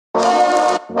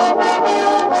Hey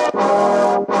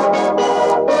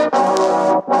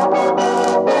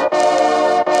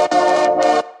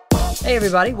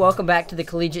everybody, welcome back to the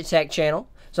Collegiate Tech channel.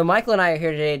 So Michael and I are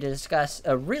here today to discuss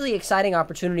a really exciting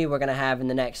opportunity we're going to have in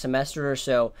the next semester or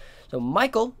so. So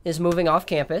Michael is moving off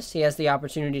campus. He has the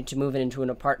opportunity to move into an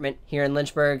apartment here in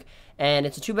Lynchburg, and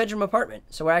it's a 2-bedroom apartment.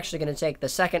 So we're actually going to take the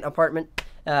second apartment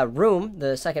room,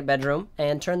 the second bedroom,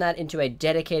 and turn that into a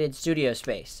dedicated studio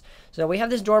space. So we have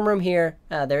this dorm room here.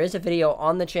 There is a video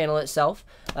on the channel itself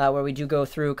where we do go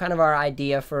through kind of our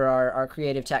idea for our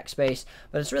creative tech space,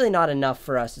 but it's really not enough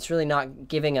for us. It's really not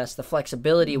giving us the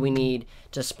flexibility we need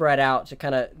to spread out, to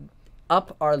kind of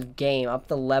up our game, up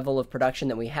the level of production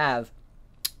that we have.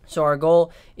 So our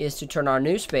goal is to turn our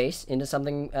new space into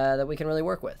something that we can really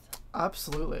work with.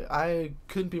 Absolutely. I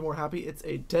couldn't be more happy. It's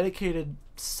a dedicated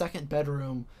second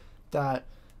bedroom that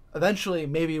eventually,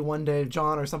 maybe one day,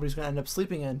 John or somebody's going to end up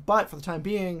sleeping in. But for the time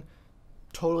being,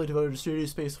 totally devoted to studio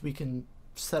space. We can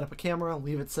set up a camera,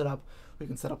 leave it set up. We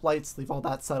can set up lights, leave all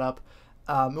that set up.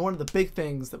 And one of the big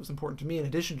things that was important to me, in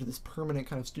addition to this permanent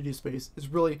kind of studio space, is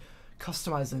really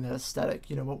customizing that aesthetic.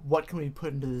 You know, what can we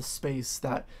put into this space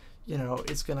that, you know,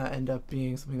 it's going to end up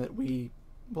being something that we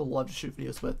will love to shoot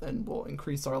videos with and will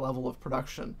increase our level of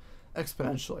production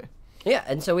exponentially. Yeah,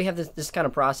 and so we have this kind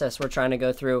of process we're trying to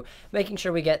go through, making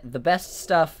sure we get the best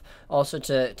stuff, also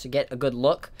to get a good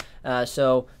look.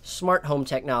 So smart home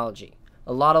technology,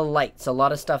 a lot of lights, a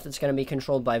lot of stuff that's going to be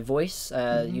controlled by voice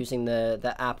using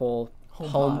the Apple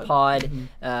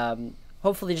HomePod.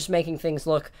 Hopefully just making things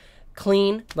look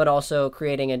clean, but also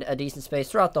creating a decent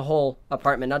space throughout the whole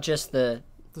apartment, not just the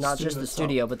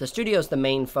studio, but the studio is the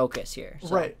main focus here.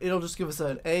 So. Right. It'll just give us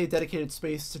a dedicated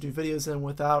space to do videos in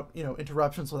without, you know,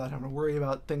 interruptions, without having to worry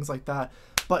about things like that.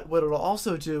 But what it'll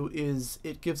also do is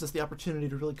it gives us the opportunity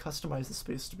to really customize the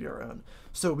space to be our own.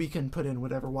 So we can put in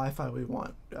whatever Wi-Fi we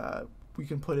want. We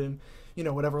can put in, you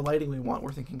know, whatever lighting we want.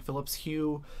 We're thinking Philips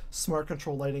Hue, smart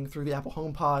control lighting through the Apple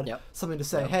HomePod. Something to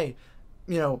say, hey,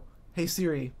 you know, hey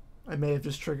Siri. I may have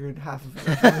just triggered half of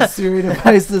the Siri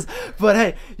devices, but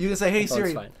hey, you can say, hey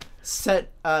Siri,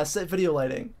 set video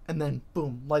lighting, and then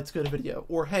boom, lights go to video.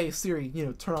 Or hey Siri, you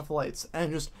know, turn off the lights,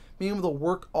 and just being able to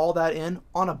work all that in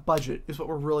on a budget is what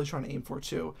we're really trying to aim for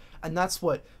too. And that's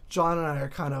what John and I are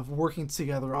kind of working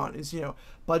together on, is, you know,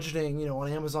 budgeting, you know,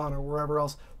 on Amazon or wherever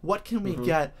else. What can we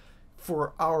get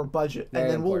for our budget?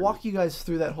 And then we'll walk you guys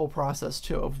through that whole process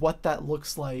too, of what that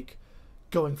looks like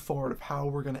going forward, of how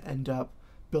we're going to end up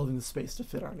building the space to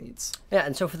fit our needs. Yeah,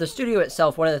 and so for the studio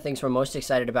itself, one of the things we're most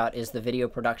excited about is the video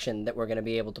production that we're going to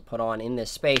be able to put on in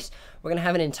this space. We're going to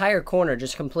have an entire corner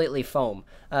just completely foam.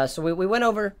 So we went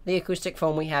over the acoustic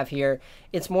foam we have here.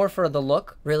 It's more for the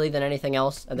look, really, than anything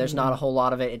else. There's not a whole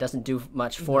lot of it. It doesn't do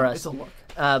much for us. It's a look.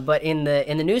 But in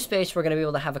the new space, we're going to be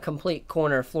able to have a complete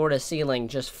corner, floor to ceiling,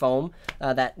 just foam.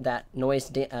 That noise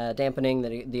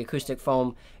dampening, the acoustic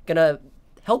foam, going to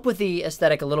help with the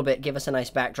aesthetic a little bit, give us a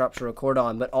nice backdrop to record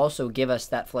on, but also give us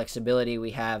that flexibility we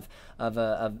have of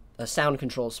a sound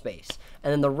control space.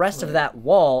 And then the rest of that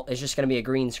wall is just going to be a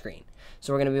green screen.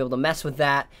 So we're going to be able to mess with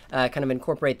that, kind of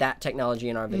incorporate that technology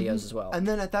in our videos as well. And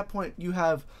then at that point, you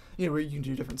have, you know, where you can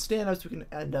do different stand-ups. We can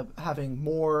end up having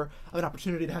more of an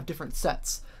opportunity to have different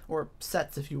sets, or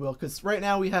sets, if you will, because right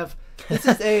now we have, this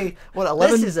is a, what,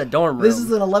 11? This is a dorm room. This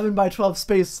is an 11 by 12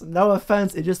 space. No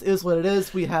offense, it just is what it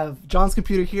is. We have John's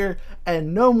computer here,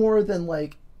 and no more than,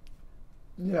 like,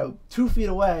 you know, 2 feet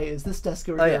away is this desk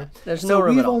over here. Yeah. There's no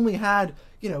room at all. We've only had,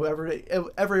 you know,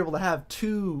 ever able to have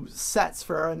 2 sets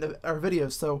for our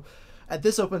videos. So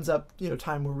this opens up, you know,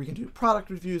 time where we can do product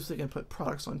reviews. We can put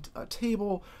products on a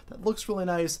table that looks really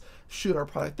nice, shoot our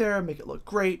product there, make it look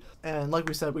great. And like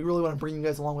we said, we really want to bring you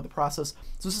guys along with the process.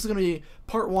 So this is going to be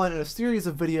part 1 in a series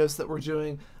of videos that we're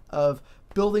doing of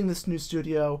building this new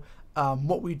studio,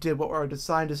 what we did, what our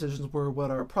design decisions were, what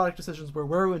our product decisions were,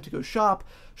 where we went to go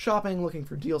shopping, looking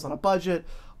for deals on a budget.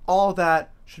 All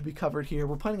that should be covered here.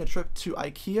 We're planning a trip to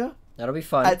IKEA. That'll be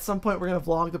fun. At some point, we're going to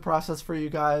vlog the process for you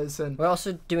guys. And we're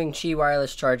also doing Qi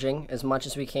wireless charging as much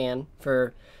as we can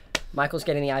for Michael's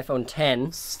getting the iPhone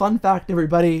 10. Fun fact,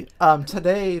 everybody.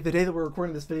 Today, the day that we're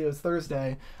recording this video, is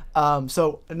Thursday.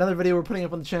 So another video we're putting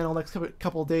up on the channel next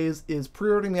couple of days is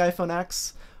pre-ordering the iPhone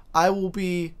X. I will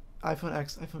be iPhone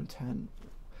X, iPhone 10.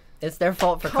 It's their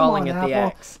fault for calling it the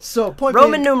X. So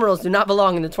Roman numerals do not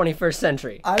belong in the 21st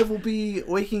century. I will be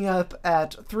waking up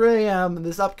at 3 a.m.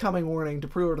 this upcoming morning to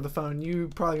pre-order the phone. You're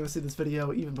probably going to see this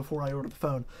video even before I order the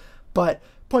phone. But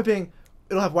point being,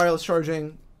 it'll have wireless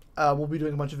charging. We'll be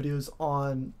doing a bunch of videos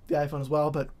on the iPhone as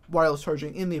well, but wireless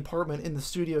charging in the apartment, in the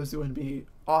studio, is going to be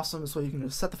awesome. So you can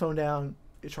just set the phone down,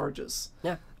 it charges.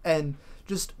 Yeah. And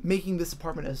just making this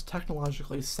apartment as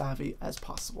technologically savvy as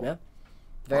possible. Yeah,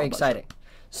 very exciting.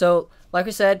 So, like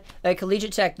we said, at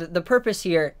Collegiate Tech, the purpose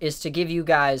here is to give you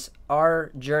guys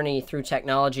our journey through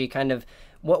technology, kind of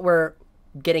what we're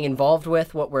getting involved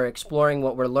with, what we're exploring,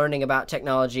 what we're learning about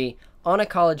technology on a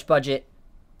college budget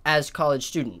as college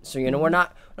students. So, we're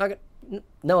not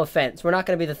no offense, we're not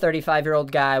going to be the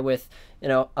 35-year-old guy with,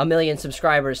 1 million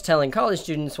subscribers telling college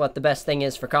students what the best thing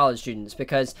is for college students,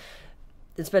 because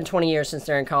it's been 20 years since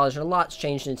they're in college, and a lot's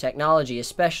changed in technology,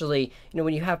 especially,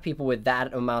 when you have people with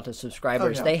that amount of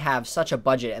subscribers. They have such a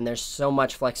budget, and there's so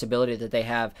much flexibility that they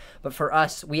have. But for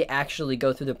us, we actually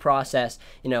go through the process,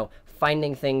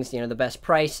 finding things, the best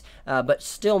price, but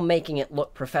still making it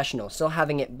look professional, still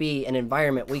having it be an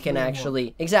environment we can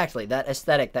actually, exactly, that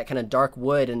aesthetic, that kind of dark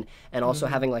wood, and also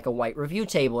having like a white review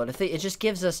table. And it just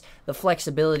gives us the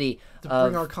flexibility to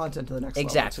bring our content to the next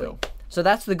level too. So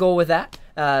that's the goal with that.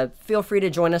 Feel free to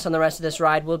join us on the rest of this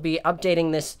ride. We'll be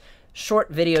updating this short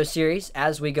video series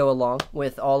as we go along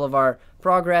with all of our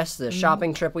progress, the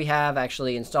shopping trip we have,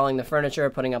 actually installing the furniture,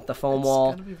 putting up the foam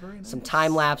wall, some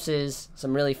time lapses,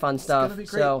 some really fun stuff.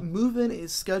 It's gonna be great. Move-in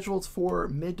is scheduled for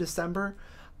mid-December,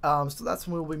 so that's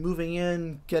when we'll be moving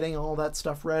in, getting all that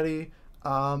stuff ready,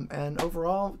 and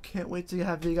overall, can't wait to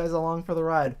have you guys along for the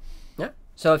ride. Yeah.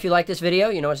 So if you like this video,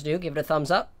 you know what to do. Give it a thumbs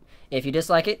up. If you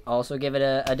dislike it, also give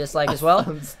it a dislike as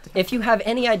well. If you have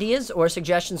any ideas or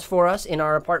suggestions for us in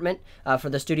our apartment for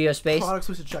the studio space, products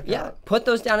we should check out, put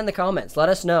those down in the comments. Let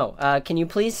us know. Can you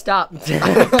please stop? There's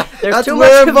That's too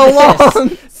where much it of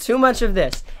this. Too much of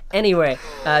this. Anyway,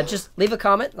 just leave a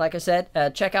comment. Like I said,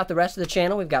 check out the rest of the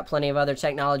channel. We've got plenty of other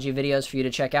technology videos for you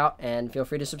to check out, and feel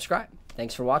free to subscribe.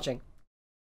 Thanks for watching.